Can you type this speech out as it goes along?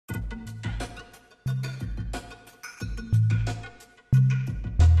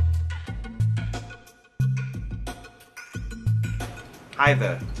Hi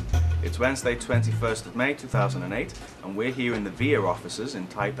there, it's Wednesday 21st of May 2008 and we're here in the VIA offices in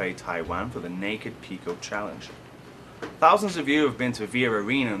Taipei, Taiwan for the Naked Pico Challenge. Thousands of you have been to VIA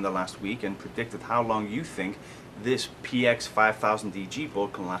Arena in the last week and predicted how long you think this PX 5000DG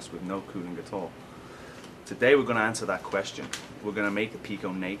board can last with no cooling at all. Today we're going to answer that question. We're going to make the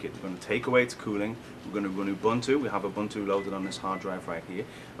Pico naked. We're going to take away its cooling, we're going to run Ubuntu, we have Ubuntu loaded on this hard drive right here,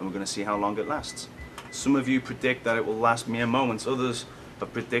 and we're going to see how long it lasts. Some of you predict that it will last mere moments, others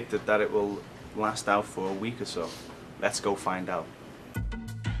have predicted that it will last out for a week or so. Let's go find out.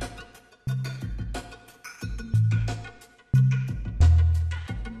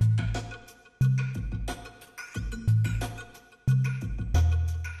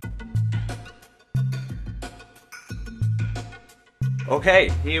 Okay,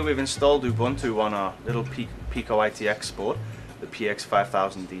 here we've installed Ubuntu on our little Pico-ITX board, the PX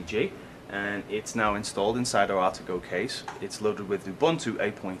 5000DG, and it's now installed inside our Artigo case. It's loaded with Ubuntu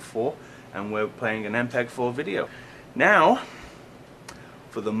 8.4 and we're playing an MPEG-4 video. Now,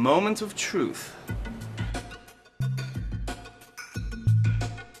 for the moment of truth.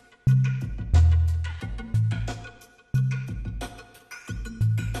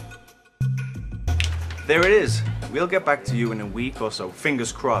 There it is. We'll get back to you in a week or so,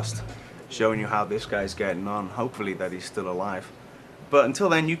 fingers crossed, showing you how this guy's getting on, hopefully that he's still alive. But until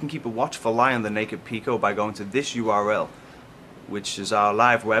then, you can keep a watchful eye on the Naked Pico by going to this URL, which is our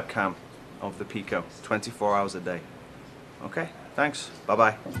live webcam of the Pico, 24 hours a day. Okay, thanks,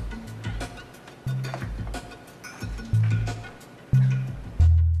 bye-bye.